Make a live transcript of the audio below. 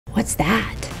What's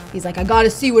that? He's like, I gotta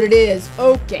see what it is.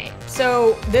 Okay,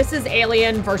 so this is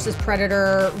alien versus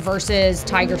predator versus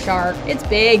tiger shark. It's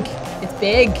big, it's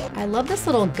big. I love this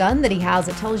little gun that he has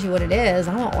that tells you what it is.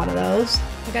 I want one of those.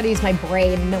 I gotta use my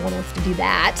brain, no one wants to do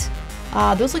that.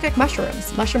 Those look like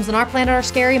mushrooms. Mushrooms on our planet are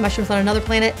scary, mushrooms on another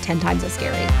planet, 10 times as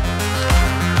scary.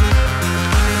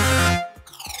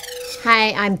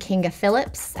 Hi, I'm Kinga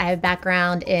Philipps. I have a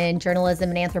background in journalism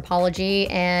and anthropology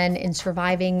and in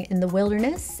surviving in the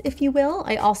wilderness, if you will.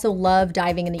 I also love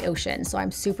diving in the ocean, so I'm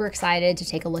super excited to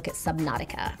take a look at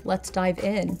Subnautica. Let's dive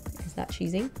in. Is that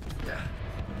cheesy? Yeah.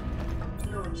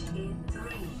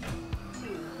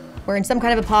 We're in some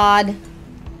kind of a pod.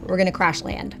 We're gonna crash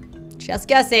land. Just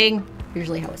guessing.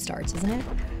 Usually how it starts, isn't it?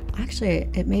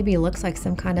 Actually, it maybe looks like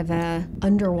some kind of a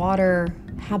underwater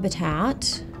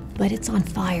habitat, but it's on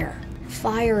fire.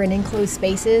 Fire in enclosed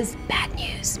spaces, bad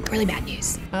news, really bad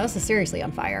news. Oh, this is seriously on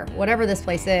fire. Whatever this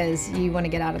place is, you want to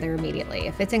get out of there immediately.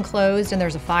 If it's enclosed and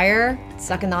there's a fire, it's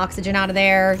sucking the oxygen out of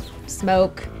there,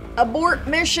 smoke, abort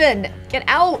mission, get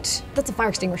out. That's a fire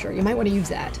extinguisher, you might want to use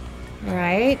that. All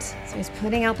right, so he's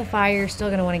putting out the fire, you're still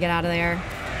gonna want to get out of there.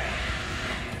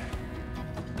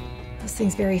 This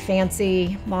thing's very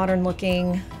fancy, modern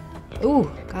looking.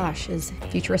 Ooh, gosh, his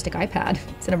futuristic iPad.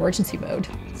 It's in emergency mode.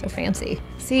 So fancy.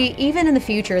 See, even in the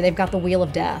future, they've got the wheel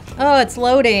of death. Oh, it's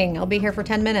loading. I'll be here for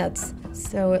 10 minutes.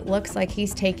 So it looks like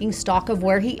he's taking stock of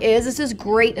where he is. This is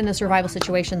great in a survival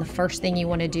situation. The first thing you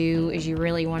want to do is you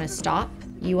really want to stop.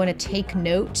 You want to take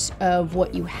note of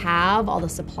what you have, all the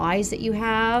supplies that you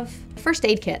have. First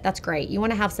aid kit, that's great. You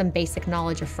want to have some basic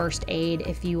knowledge of first aid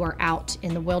if you are out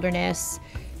in the wilderness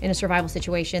in a survival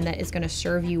situation that is going to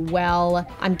serve you well.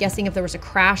 I'm guessing if there was a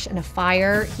crash and a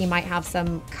fire, he might have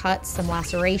some cuts, some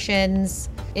lacerations.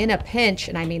 In a pinch,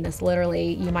 and I mean this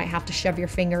literally, you might have to shove your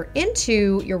finger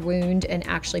into your wound and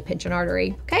actually pinch an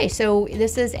artery. Okay, so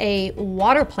this is a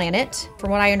water planet.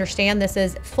 From what I understand, this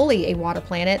is fully a water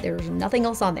planet. There's nothing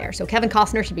else on there. So Kevin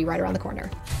Costner should be right around the corner.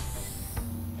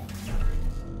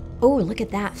 Oh, look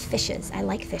at that, fishes. I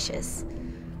like fishes.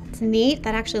 It's neat.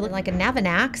 That actually looked like a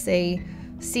Navinax, a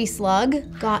sea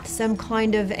slug. Got some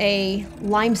kind of a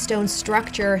limestone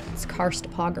structure. It's karst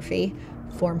topography.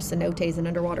 Forms cenotes in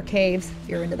underwater caves, if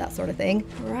you're into that sort of thing.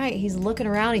 All right, he's looking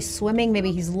around, he's swimming,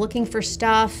 maybe he's looking for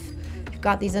stuff. You've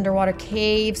got these underwater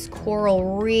caves,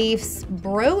 coral reefs.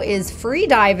 Bro is free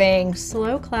diving.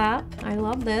 Slow clap, I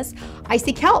love this. I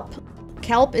see kelp.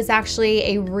 Kelp is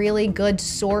actually a really good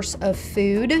source of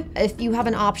food. If you have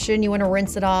an option, you want to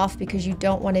rinse it off because you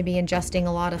don't want to be ingesting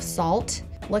a lot of salt.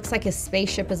 Looks like his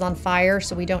spaceship is on fire,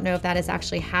 so we don't know if that is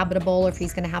actually habitable or if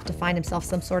he's going to have to find himself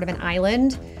some sort of an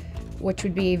island, which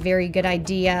would be a very good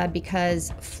idea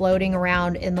because floating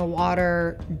around in the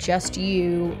water, just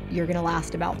you're going to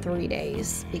last about 3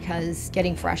 days because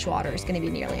getting fresh water is going to be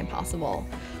nearly impossible,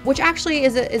 which actually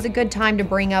is a good time to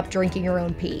bring up drinking your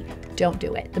own pee. Don't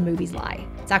do it. The movies lie.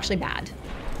 It's actually bad.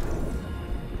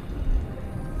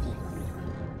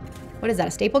 What is that,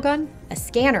 a staple gun? A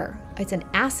scanner. It's an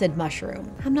acid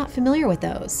mushroom. I'm not familiar with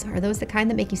those. Are those the kind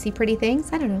that make you see pretty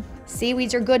things? I don't know.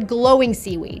 Seaweeds are good, glowing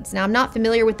seaweeds. Now I'm not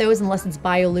familiar with those unless it's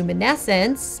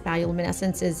bioluminescence.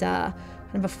 Bioluminescence is kind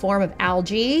of a form of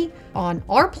algae. On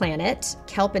our planet,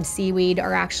 kelp and seaweed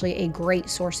are actually a great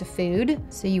source of food.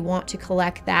 So you want to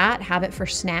collect that, have it for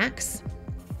snacks.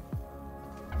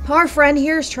 Our friend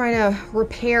here is trying to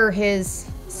repair his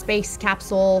space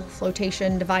capsule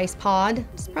flotation device pod.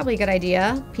 It's probably a good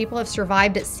idea. People have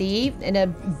survived at sea in a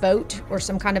boat or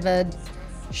some kind of a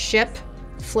ship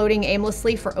floating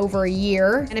aimlessly for over a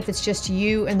year. And if it's just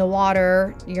you in the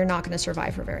water, you're not going to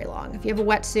survive for very long. If you have a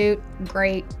wetsuit,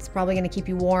 great. It's probably going to keep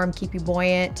you warm, keep you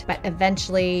buoyant, but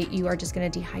eventually you are just going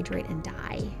to dehydrate and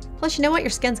die. Plus, you know what? Your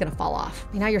skin's going to fall off.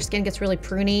 You know, your skin gets really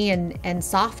pruny and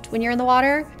soft when you're in the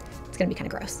water. It's going to be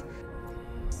kind of gross.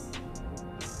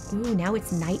 Ooh, now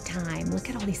it's nighttime. Look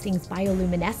at all these things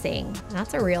bioluminescing.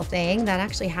 That's a real thing. That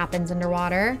actually happens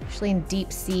underwater. Actually in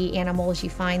deep sea animals, you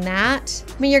find that.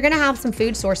 I mean, you're gonna have some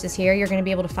food sources here. You're gonna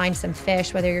be able to find some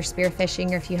fish, whether you're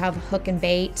spearfishing or if you have hook and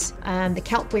bait. The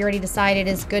kelp we already decided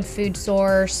is good food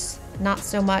source. Not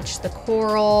so much the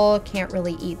coral, can't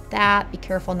really eat that. Be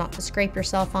careful not to scrape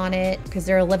yourself on it because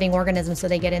they're a living organism, so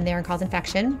they get in there and cause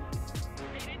infection.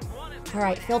 All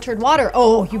right, filtered water.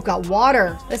 Oh, you've got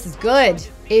water. This is good.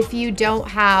 If you don't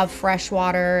have fresh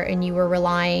water and you were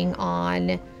relying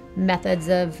on methods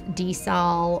of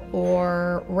desal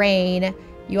or rain,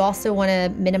 you also want to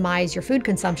minimize your food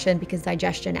consumption because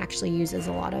digestion actually uses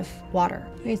a lot of water.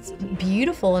 It's a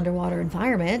beautiful underwater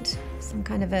environment. Some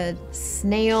kind of a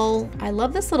snail. I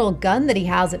love this little gun that he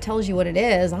has that tells you what it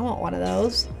is. I want one of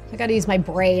those. I gotta use my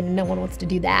brain, and no one wants to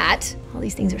do that. All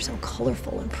these things are so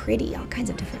colorful and pretty, all kinds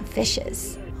of different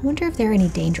fishes. I wonder if there are any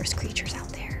dangerous creatures out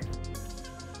there.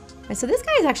 Okay, so this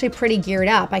guy is actually pretty geared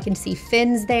up. I can see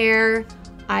fins there.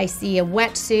 I see a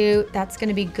wetsuit. That's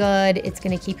gonna be good. It's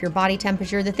gonna keep your body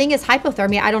temperature. The thing is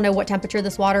hypothermia, I don't know what temperature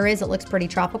this water is. It looks pretty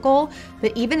tropical,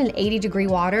 but even in 80-degree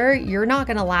water, you're not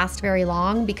gonna last very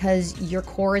long because your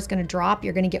core is gonna drop.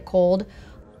 You're gonna get cold.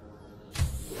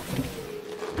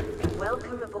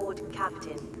 Welcome aboard,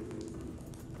 Captain.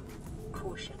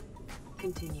 Caution.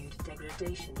 Continued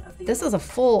degradation of the... This is a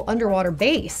full underwater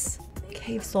base.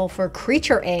 Cave sulfur,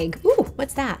 creature egg. Ooh,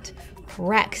 what's that?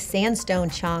 Wreck, sandstone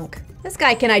chunk. This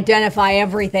guy can identify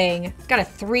everything. Got a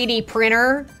 3D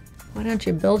printer. Why don't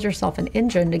you build yourself an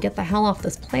engine to get the hell off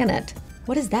this planet?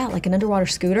 What is that, like an underwater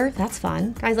scooter? That's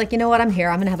fun. Guy's like, you know what, I'm here,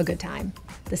 I'm gonna have a good time.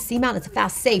 The seamount is a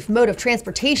fast, safe mode of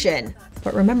transportation.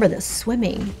 But remember this,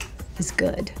 swimming is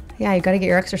good. Yeah, you gotta get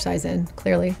your exercise in,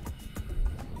 clearly.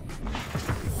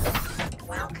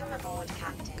 Welcome aboard,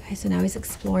 Captain. Okay, so now he's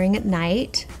exploring at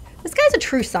night. This guy's a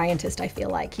true scientist, I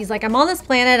feel like. He's like, I'm on this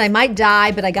planet, I might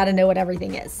die, but I gotta know what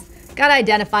everything is. Gotta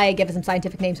identify it, give it some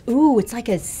scientific names. Ooh, it's like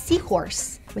a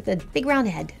seahorse with a big round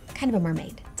head. Kind of a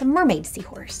mermaid. It's a mermaid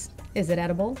seahorse. Is it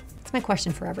edible? It's my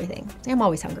question for everything. I'm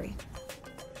always hungry.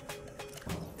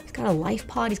 He's got a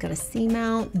Lifepod, he's got a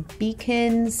seamount,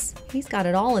 beacons. He's got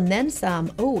it all and then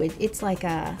some. Oh, it's like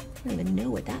a, I don't even know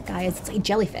what that guy is. It's like a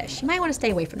jellyfish. You might want to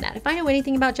stay away from that. If I know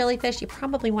anything about jellyfish, you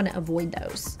probably want to avoid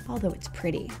those. Although it's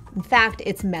pretty. In fact,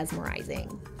 it's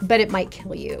mesmerizing, but it might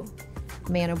kill you.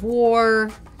 Man of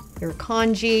War, your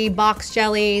congee, box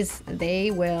jellies, they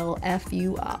will F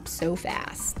you up so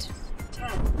fast. 10,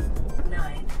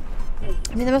 9, 8.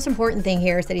 I mean, the most important thing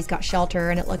here is that he's got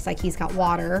shelter and it looks like he's got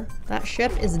water. That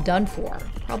ship is done for.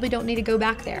 Probably don't need to go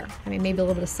back there. I mean, maybe a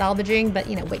little bit of salvaging, but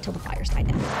you know, wait till the fires die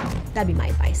down. That'd be my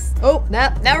advice. Oh,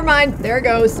 never mind. There it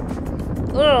goes.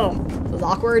 Ugh, this was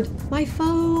awkward. My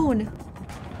phone.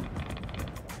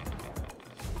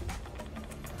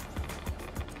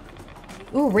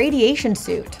 Ooh, radiation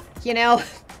suit. You know,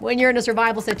 when you're in a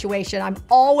survival situation, I'm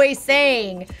always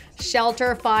saying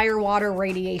shelter, fire, water,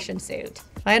 radiation suit.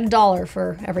 I had $1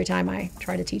 for every time I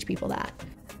try to teach people that.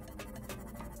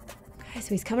 Okay, so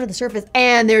he's coming to the surface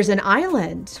and there's an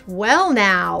island. Well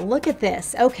now, look at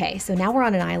this. Okay, so now we're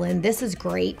on an island. This is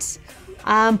great.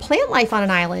 Plant life on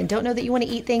an island. Don't know that you want to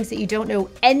eat things that you don't know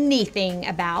anything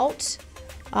about.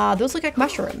 Those look like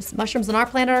mushrooms. Mushrooms on our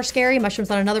planet are scary.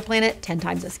 Mushrooms on another planet, 10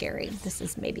 times as scary. This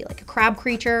is maybe like a crab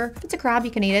creature. If it's a crab,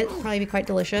 you can eat it. It'll probably be quite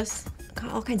delicious.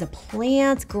 Got all kinds of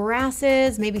plants,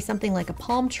 grasses, maybe something like a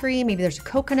palm tree. Maybe there's a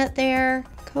coconut there.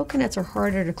 Coconuts are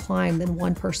harder to climb than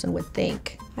one person would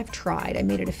think. I've tried. I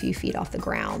made it a few feet off the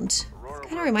ground. It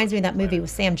kind of reminds me of that movie with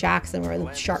Sam Jackson where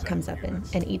the shark comes up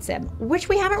and eats him, which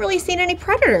we haven't really seen any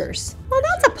predators. Well,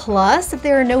 that's a plus if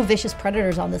there are no vicious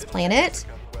predators on this planet.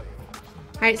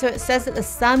 All right, so it says that the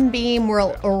sunbeam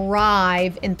will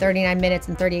arrive in 39 minutes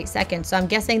and 38 seconds. So I'm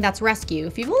guessing that's rescue.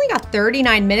 If you've only got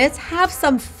 39 minutes, have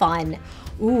some fun.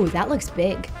 Ooh, that looks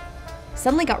big.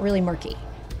 Suddenly got really murky.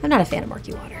 I'm not a fan of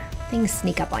murky water. Things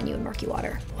sneak up on you in murky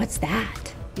water. What's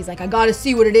that? He's like, I gotta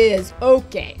see what it is.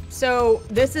 Okay, so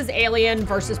this is alien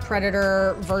versus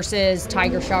predator versus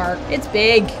tiger shark. It's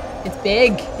big. It's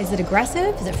big. Is it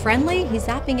aggressive? Is it friendly? He's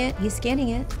zapping it. He's scanning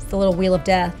it. It's the little wheel of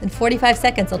death. In 45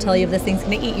 seconds, I'll tell you if this thing's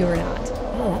gonna eat you or not.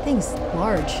 Oh, that thing's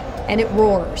large. And it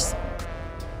roars.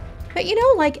 But you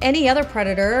know, like any other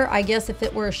predator, I guess if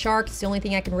it were a shark, it's the only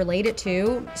thing I can relate it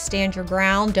to. Stand your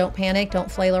ground, don't panic,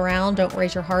 don't flail around, don't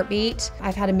raise your heartbeat.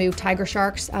 I've had to move tiger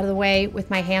sharks out of the way with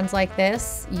my hands like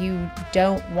this. You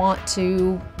don't want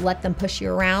to let them push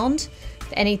you around.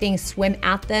 If anything, swim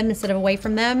at them instead of away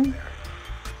from them.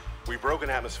 We broke an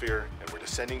atmosphere and we're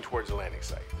descending towards the landing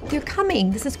site. They're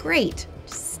coming, this is great.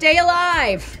 Stay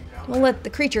alive. Don't let the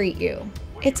creature eat you.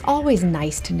 It's always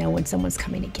nice to know when someone's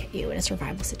coming to get you in a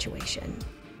survival situation.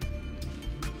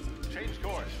 Change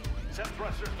course. Set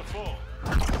thrusters to full.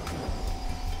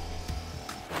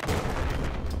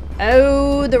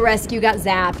 Oh, the rescue got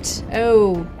zapped.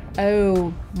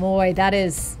 Oh, boy, that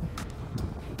is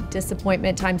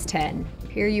disappointment times 10.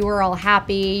 Here you were all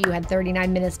happy, you had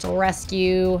 39 minutes to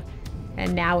rescue,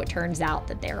 and now it turns out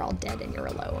that they're all dead and you're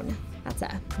alone. That's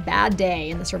a bad day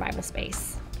in the survival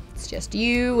space. It's just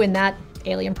you and that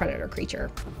alien predator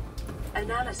creature.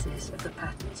 Analysis of the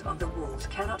patterns on the walls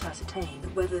cannot ascertain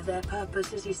whether their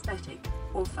purpose is aesthetic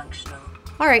or functional.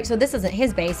 All right, so this isn't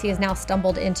his base. He has now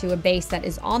stumbled into a base that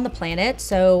is on the planet.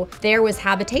 So there was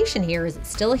habitation here. Is it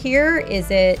still here?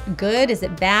 Is it good? Is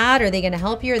it bad? Are they gonna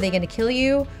help you? Are they gonna kill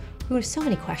you? Ooh, so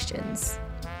many questions.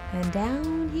 And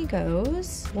down he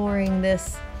goes, exploring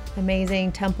this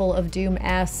Amazing Temple of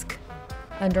Doom-esque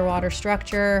underwater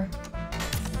structure.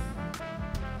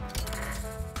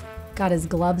 Got his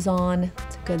gloves on.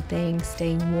 It's a good thing,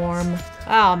 staying warm.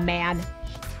 Oh man,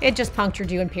 it just punctured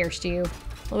you and pierced you.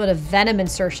 A little bit of venom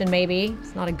insertion maybe.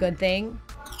 It's not a good thing.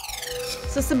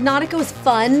 So Subnautica was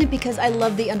fun because I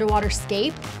love the underwater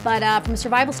scape, but from a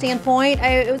survival standpoint,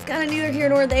 it was kind of neither here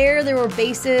nor there. There were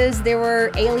bases, there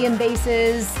were alien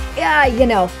bases. Yeah, you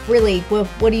know, really,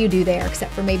 what do you do there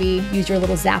except for maybe use your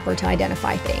little zapper to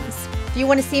identify things? If you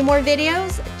want to see more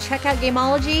videos, check out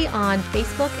Gamology on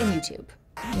Facebook and YouTube.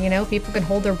 You know, people can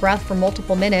hold their breath for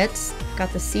multiple minutes.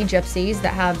 Got the sea gypsies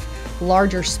that have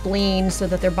larger spleens so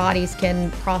that their bodies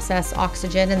can process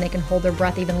oxygen and they can hold their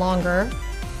breath even longer.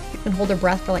 You can hold their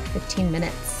breath for like 15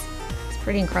 minutes. It's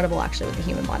pretty incredible actually what the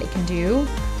human body can do.